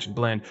razor and match and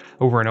blend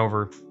over and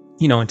over,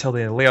 until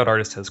the layout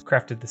artist has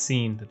crafted the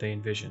scene that they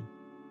envision.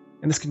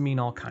 And this can mean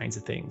all kinds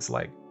of things,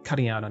 like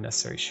cutting out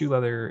unnecessary shoe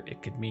leather.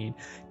 It could mean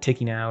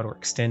taking out or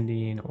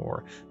extending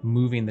or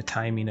moving the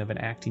timing of an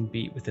acting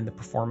beat within the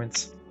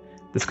performance.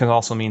 This can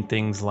also mean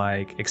things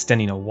like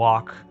extending a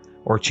walk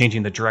or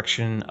changing the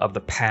direction of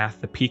the path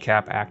the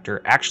PCAP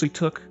actor actually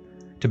took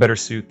to better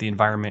suit the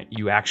environment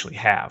you actually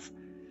have.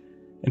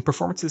 And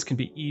performances can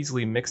be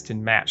easily mixed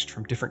and matched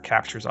from different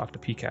captures off the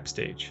PCAP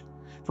stage.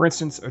 For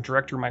instance, a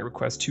director might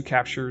request 2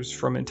 captures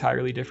from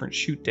entirely different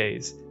shoot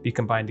days be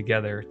combined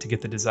together to get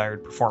the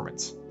desired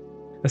performance.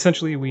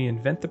 Essentially, we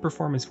invent the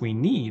performance we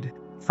need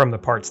from the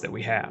parts that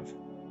we have.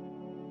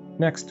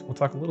 Next, we'll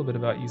talk a little bit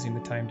about using the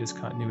time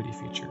discontinuity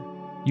feature.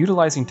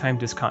 Utilizing time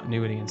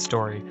discontinuity in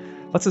story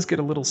lets us get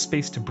a little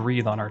space to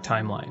breathe on our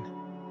timeline.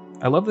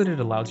 I love that it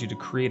allows you to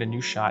create a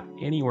new shot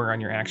anywhere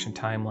on your action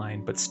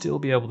timeline, but still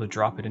be able to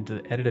drop it into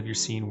the edit of your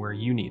scene where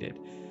you need it.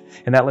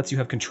 And that lets you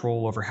have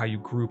control over how you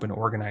group and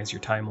organize your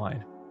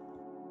timeline.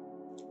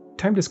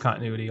 Time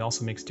discontinuity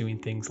also makes doing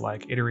things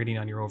like iterating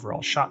on your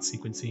overall shot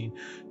sequencing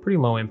pretty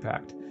low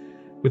impact.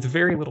 With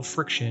very little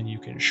friction, you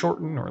can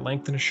shorten or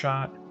lengthen a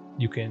shot,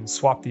 you can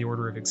swap the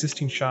order of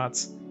existing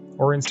shots,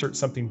 or insert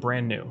something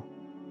brand new.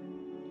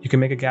 You can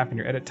make a gap in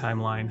your edit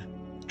timeline,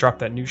 drop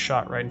that new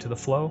shot right into the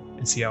flow,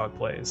 and see how it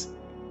plays.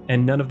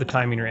 And none of the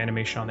timing or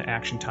animation on the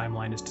action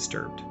timeline is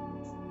disturbed.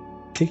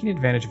 Taking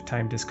advantage of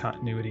time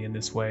discontinuity in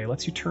this way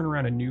lets you turn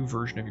around a new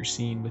version of your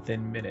scene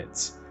within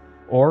minutes.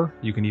 Or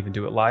you can even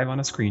do it live on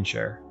a screen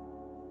share.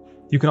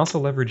 You can also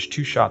leverage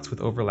 2 shots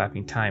with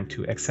overlapping time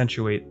to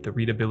accentuate the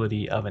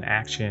readability of an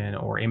action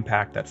or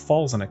impact that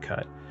falls on a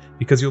cut,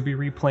 because you'll be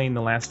replaying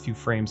the last few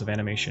frames of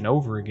animation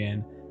over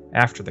again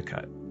after the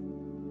cut.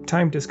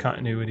 Time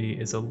discontinuity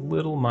is a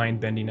little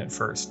mind-bending at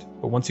first,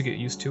 but once you get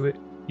used to it,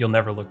 you'll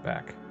never look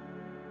back.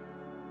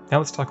 Now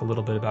let's talk a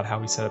little bit about how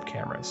we set up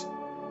cameras.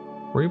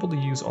 We're able to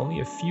use only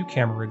a few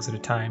camera rigs at a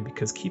time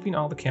because keeping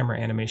all the camera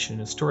animation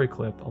in a story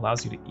clip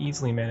allows you to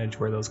easily manage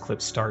where those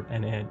clips start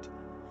and end.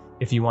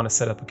 If you want to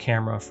set up a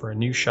camera for a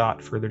new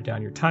shot further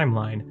down your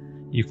timeline,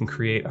 you can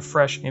create a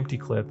fresh empty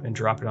clip and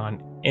drop it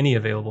on any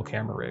available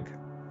camera rig.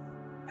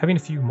 Having a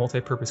few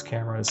multi-purpose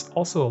cameras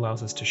also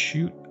allows us to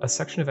shoot a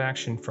section of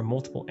action from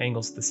multiple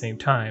angles at the same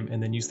time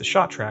and then use the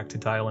shot track to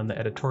dial in the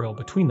editorial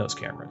between those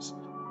cameras.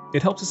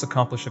 It helps us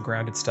accomplish a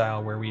grounded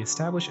style where we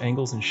establish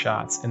angles and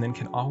shots and then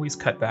can always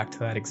cut back to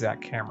that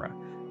exact camera,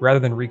 rather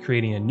than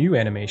recreating a new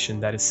animation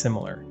that is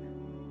similar.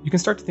 You can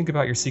start to think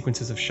about your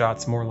sequences of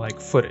shots more like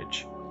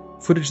footage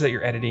that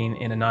you're editing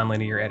in a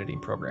nonlinear editing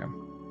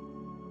program.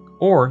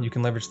 Or you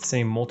can leverage the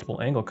same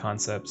multiple angle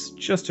concepts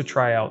just to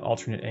try out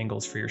alternate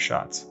angles for your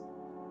shots.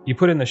 You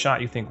put in the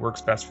shot you think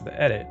works best for the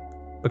edit,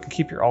 but can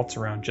keep your alts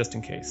around just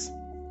in case.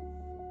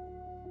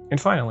 And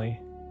finally,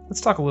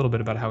 let's talk a little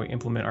bit about how we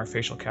implement our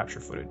facial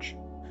capture footage.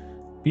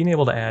 Being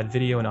able to add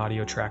video and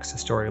audio tracks to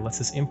story lets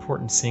us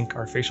import and sync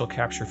our facial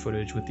capture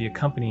footage with the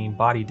accompanying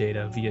body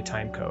data via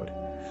timecode.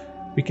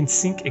 We can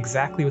sync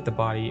exactly with the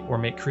body or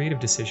make creative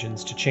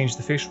decisions to change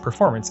the facial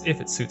performance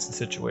if it suits the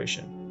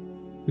situation.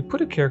 We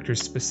put a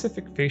character's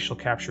specific facial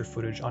capture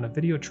footage on a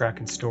video track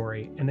in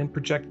story and then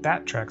project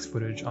that track's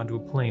footage onto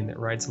a plane that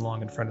rides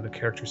along in front of the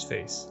character's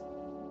face.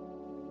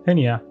 And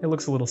yeah, it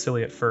looks a little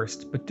silly at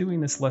first, but doing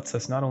this lets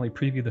us not only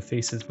preview the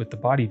faces with the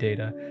body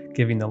data,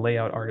 giving the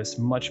layout artist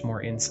much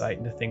more insight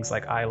into things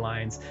like eye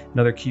lines and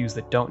other cues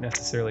that don't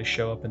necessarily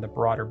show up in the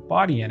broader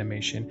body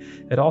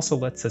animation, it also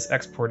lets us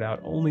export out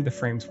only the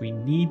frames we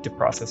need to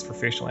process for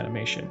facial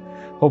animation,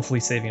 hopefully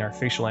saving our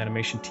facial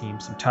animation team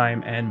some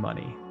time and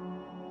money.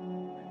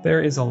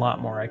 There is a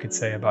lot more I could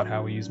say about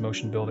how we use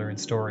Motion Builder and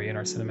Story in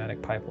our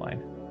cinematic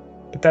pipeline,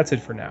 but that's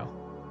it for now.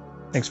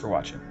 Thanks for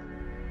watching.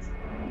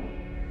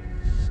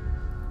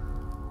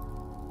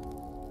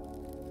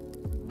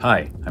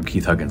 Hi, I'm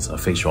Keith Huggins, a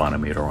facial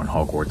animator on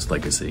Hogwarts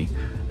Legacy,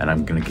 and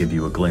I'm going to give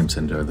you a glimpse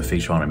into the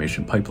facial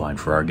animation pipeline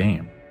for our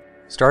game.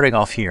 Starting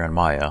off here in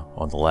Maya,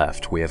 on the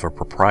left, we have a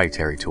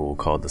proprietary tool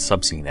called the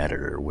Subscene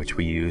Editor, which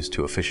we use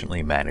to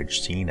efficiently manage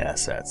scene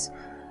assets.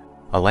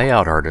 A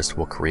layout artist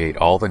will create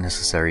all the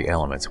necessary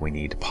elements we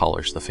need to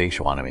polish the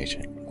facial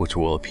animation, which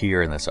will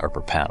appear in this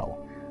upper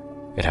panel.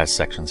 It has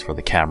sections for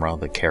the camera,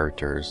 the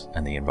characters,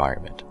 and the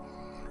environment.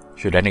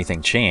 Should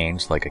anything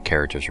change, like a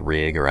character's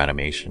rig or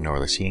animation or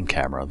the scene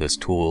camera, this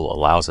tool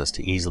allows us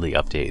to easily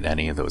update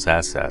any of those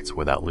assets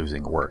without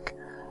losing work.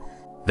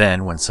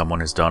 Then, when someone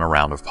has done a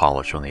round of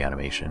polish on the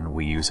animation,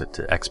 we use it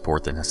to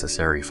export the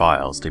necessary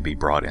files to be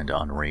brought into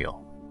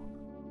Unreal.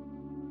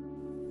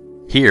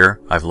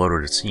 Here, I've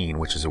loaded a scene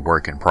which is a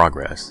work in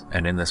progress,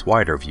 and in this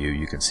wider view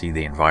you can see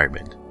the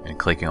environment, and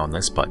clicking on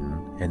this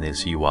button in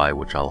this UI,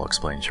 which I'll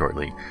explain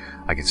shortly,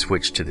 I can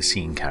switch to the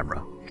scene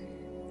camera.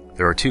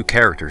 There are two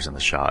characters in the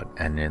shot,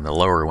 and in the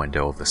lower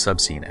window of the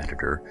subscene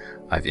editor,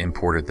 I've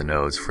imported the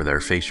nodes for their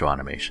facial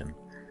animation.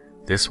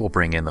 This will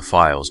bring in the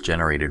files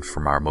generated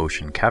from our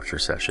motion capture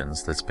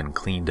sessions that's been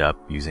cleaned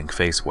up using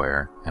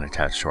Faceware and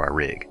attached to our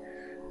rig.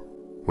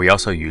 We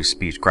also use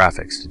speech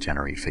graphics to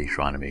generate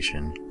facial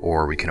animation,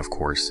 or we can of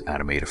course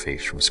animate a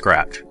face from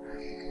scratch.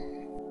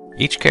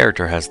 Each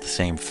character has the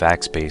same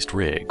fax-based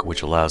rig,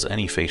 which allows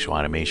any facial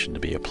animation to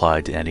be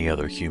applied to any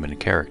other human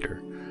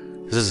character.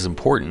 This is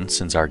important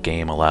since our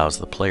game allows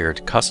the player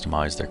to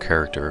customize their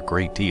character a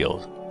great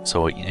deal,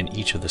 so in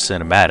each of the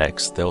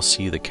cinematics they'll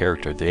see the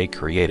character they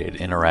created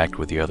interact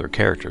with the other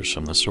characters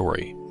from the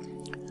story.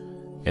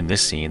 In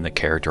this scene, the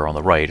character on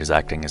the right is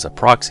acting as a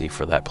proxy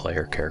for that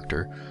player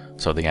character,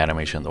 so the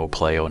animation that will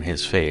play on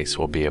his face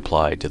will be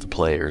applied to the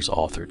player's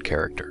authored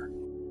character.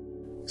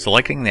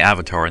 Selecting the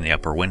avatar in the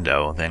upper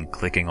window, then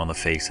clicking on the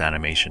face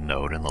animation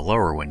node in the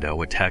lower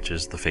window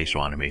attaches the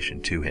facial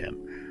animation to him.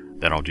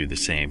 Then I'll do the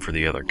same for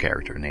the other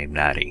character named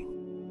Natty.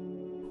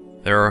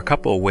 There are a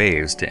couple of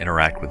ways to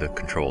interact with the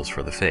controls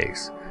for the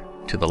face.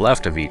 To the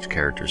left of each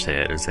character's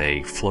head is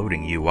a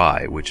floating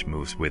UI which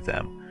moves with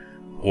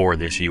them, or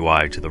this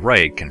UI to the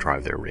right can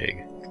drive their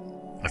rig.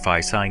 If I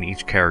assign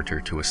each character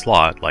to a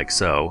slot, like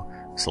so,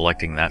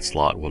 selecting that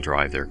slot will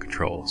drive their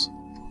controls.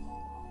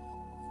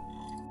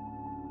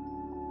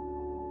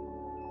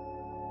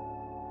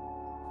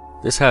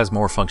 This has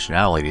more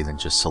functionality than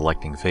just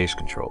selecting face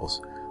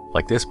controls,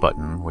 like this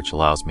button, which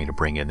allows me to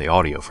bring in the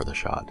audio for the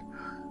shot.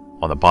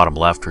 On the bottom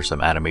left are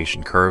some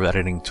animation curve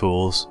editing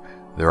tools.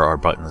 There are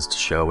buttons to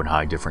show and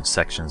hide different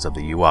sections of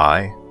the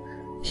UI.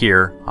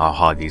 Here, I'll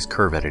hide these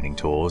curve editing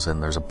tools,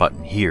 and there's a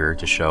button here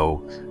to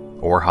show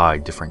or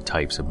hide different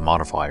types of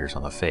modifiers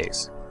on the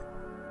face.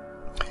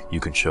 You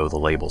can show the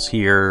labels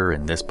here,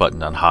 and this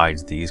button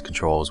unhides these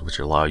controls which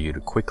allow you to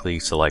quickly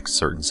select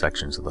certain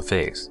sections of the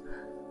face.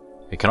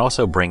 It can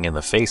also bring in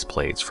the face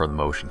plates for the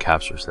motion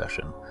capture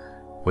session.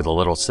 With a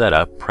little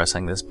setup,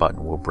 pressing this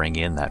button will bring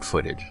in that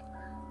footage.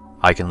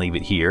 I can leave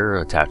it here,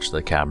 attached to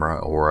the camera,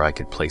 or I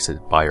could place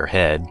it by her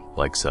head,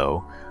 like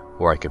so,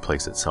 or I could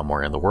place it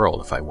somewhere in the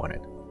world if I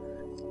wanted.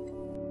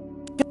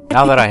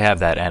 Now that I have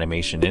that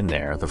animation in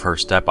there, the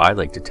first step I'd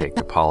like to take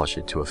to polish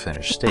it to a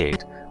finished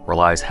state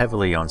relies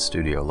heavily on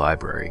Studio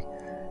Library.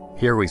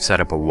 Here we've set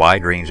up a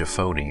wide range of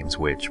phonemes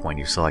which, when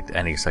you select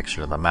any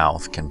section of the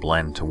mouth, can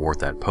blend toward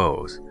that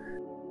pose.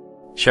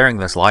 Sharing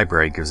this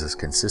library gives us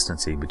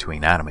consistency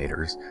between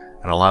animators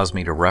and allows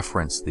me to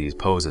reference these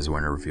poses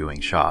when reviewing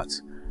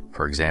shots.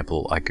 For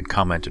example, I could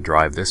comment to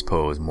drive this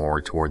pose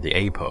more toward the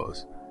A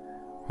pose.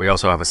 We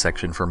also have a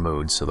section for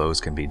moods, so those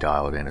can be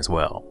dialed in as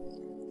well.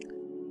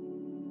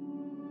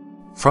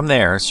 From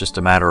there, it's just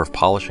a matter of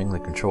polishing the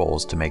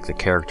controls to make the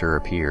character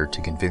appear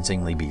to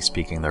convincingly be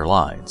speaking their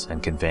lines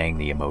and conveying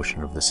the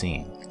emotion of the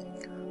scene.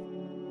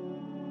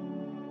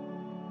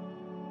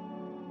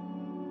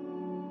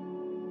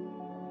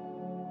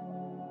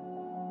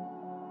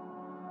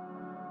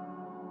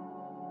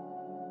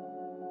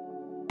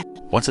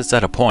 Once it's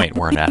at a point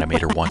where an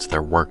animator wants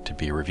their work to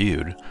be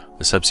reviewed,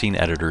 the subscene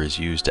editor is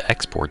used to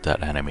export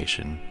that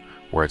animation,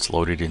 where it's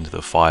loaded into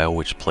the file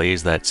which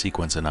plays that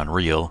sequence in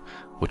Unreal,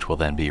 which will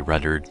then be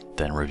rendered,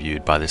 then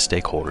reviewed by the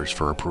stakeholders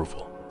for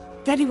approval.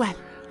 Very well.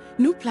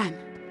 New plan.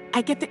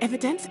 I get the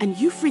evidence and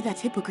you free that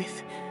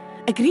hippogriff.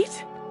 Agreed?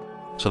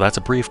 So that's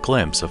a brief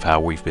glimpse of how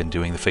we've been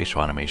doing the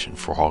facial animation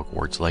for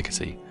Hogwarts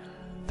Legacy.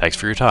 Thanks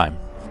for your time.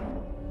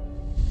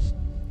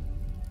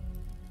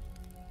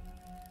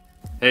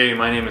 Hey,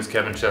 my name is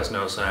Kevin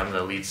Chesnos and I'm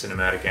the lead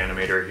cinematic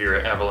animator here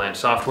at Avalanche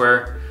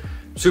Software.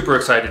 Super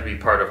excited to be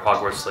part of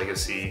Hogwarts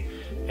Legacy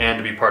and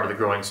to be part of the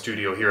growing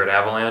studio here at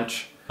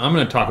Avalanche. I'm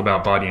going to talk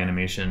about body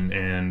animation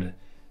and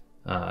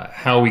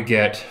how we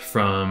get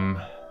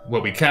from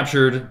what we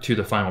captured to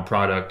the final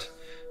product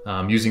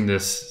using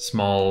this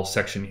small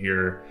section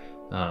here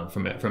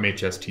from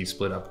HST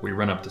split up. We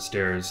run up the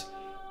stairs.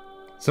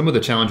 Some of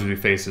the challenges we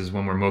face is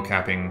when we're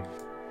mocapping,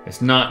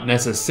 it's not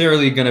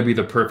necessarily going to be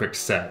the perfect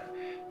set.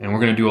 And we're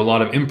going to do a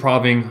lot of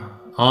improving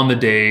on the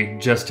day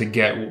just to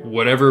get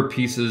whatever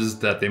pieces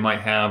that they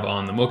might have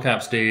on the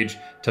mocap stage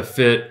to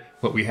fit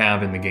what we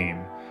have in the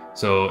game.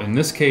 So in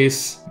this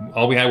case,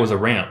 all we had was a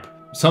ramp.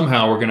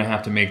 Somehow we're going to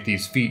have to make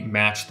these feet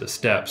match the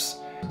steps.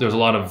 There's a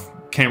lot of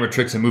camera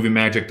tricks and movie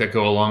magic that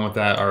go along with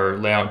that. Our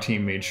layout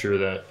team made sure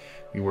that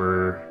we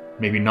were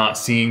maybe not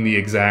seeing the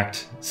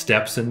exact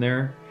steps in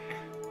there.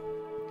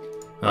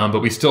 But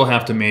we still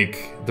have to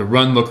make the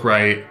run look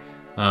right.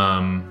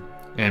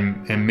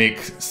 And make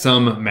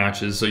some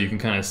matches, so you can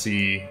kind of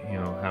see, you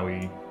know, how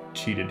we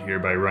cheated here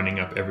by running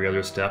up every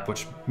other step,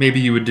 which maybe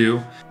you would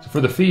do. So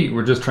for the feet,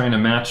 we're just trying to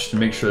match to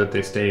make sure that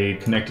they stay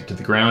connected to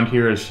the ground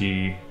here as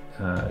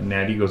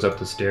Natty goes up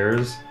the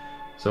stairs.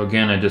 So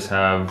again, I just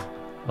have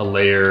a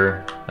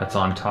layer that's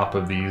on top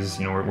of these.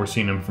 You know, we're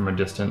seeing them from a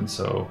distance,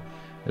 so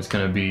it's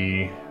going to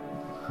be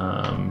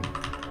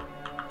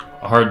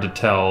hard to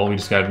tell. We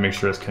just got to make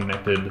sure it's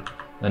connected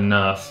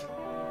enough,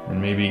 and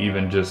maybe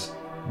even just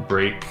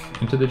break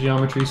into the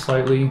geometry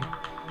slightly.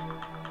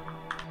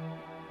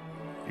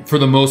 For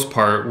the most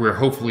part, we're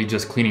hopefully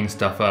just cleaning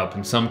stuff up.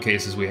 In some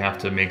cases, we have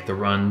to make the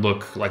run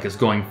look like it's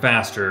going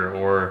faster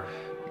or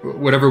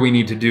whatever we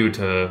need to do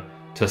to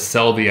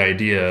sell the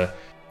idea.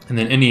 And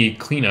then any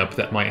cleanup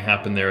that might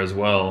happen there as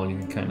well. You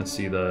can kind of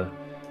see the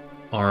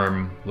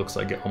arm looks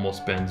like it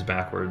almost bends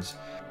backwards.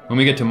 When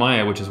we get to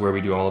Maya, which is where we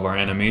do all of our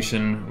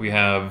animation, we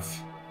have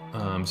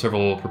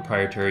several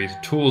proprietary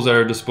tools at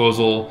our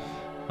disposal.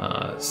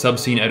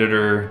 Subscene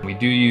editor. We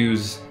do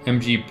use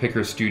MG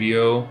Picker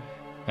Studio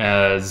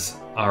as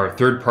our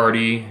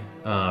third-party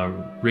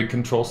rig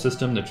control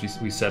system that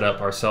we set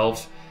up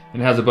ourselves.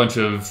 And it has a bunch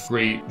of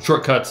great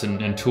shortcuts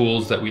and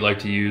tools that we like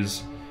to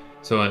use.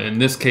 So in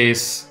this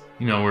case,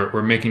 you know,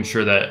 we're making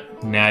sure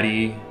that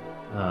Natty,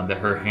 that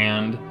her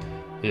hand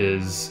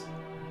is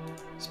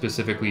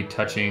specifically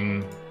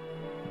touching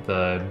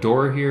the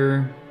door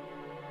here.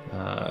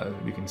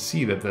 We can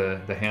see that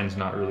the hand's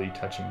not really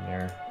touching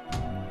there.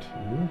 Going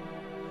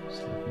to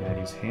select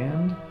Natty's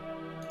hand.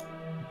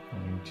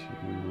 Going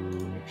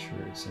to make sure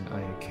it's in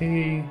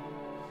IAK.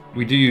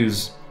 We do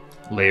use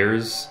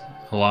layers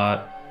a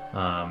lot.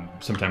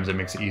 Sometimes it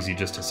makes it easy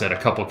just to set a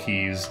couple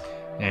keys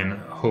and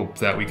hope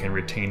that we can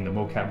retain the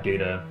mocap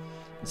data.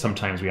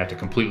 Sometimes we have to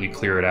completely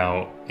clear it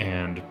out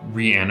and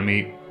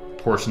reanimate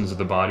portions of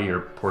the body or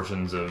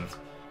portions of,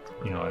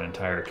 you know, an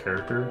entire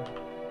character.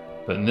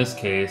 But in this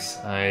case,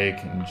 I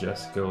can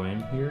just go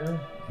in here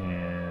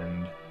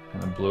and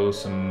kind of blow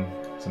some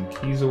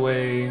keys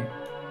away.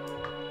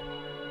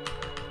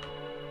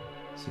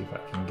 See if I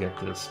can get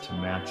this to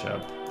match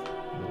up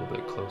a little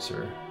bit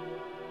closer.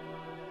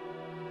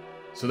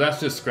 So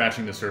that's just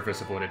scratching the surface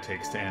of what it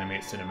takes to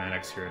animate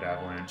cinematics here at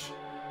Avalanche.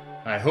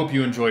 I hope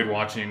you enjoyed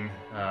watching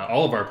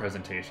all of our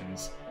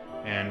presentations.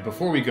 And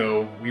before we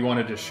go, we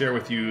wanted to share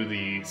with you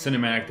the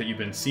cinematic that you've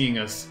been seeing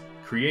us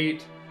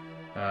create.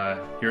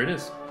 Here it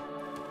is.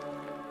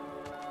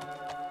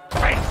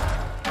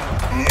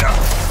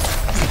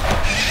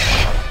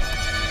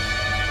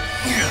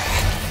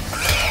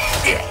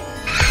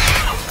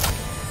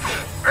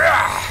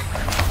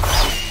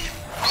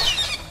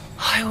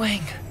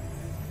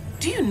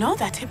 know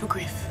that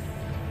hippogriff.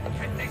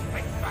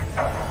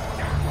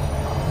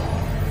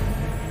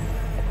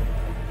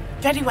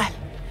 Very well.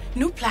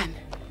 New plan.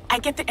 I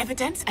get the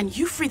evidence and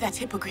you free that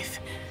hippogriff.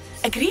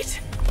 Agreed?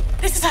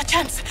 This is our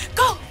chance.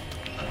 Go!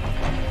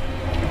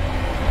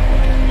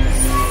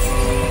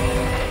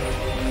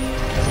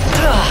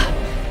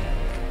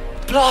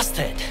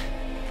 Blasted!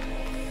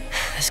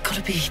 There's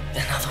gotta be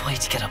another way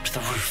to get up to the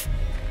roof.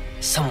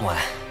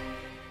 Somewhere.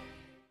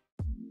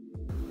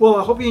 Well,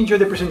 I hope you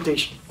enjoyed the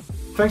presentation.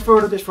 Thanks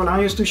for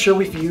allowing us to share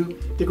with you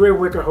the great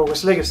work of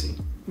Hogwarts Legacy.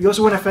 We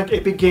also want to thank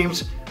Epic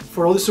Games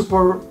for all the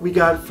support we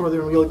got for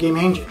the Unreal game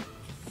engine.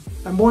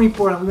 And more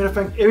important, we want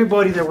to thank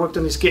everybody that worked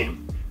on this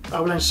game.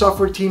 Avalanche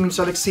Software team in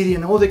Salt Lake City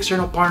and all the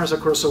external partners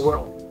across the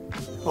world.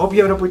 I hope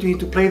you have an opportunity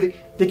to play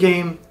the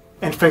game,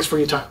 and thanks for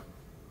your time.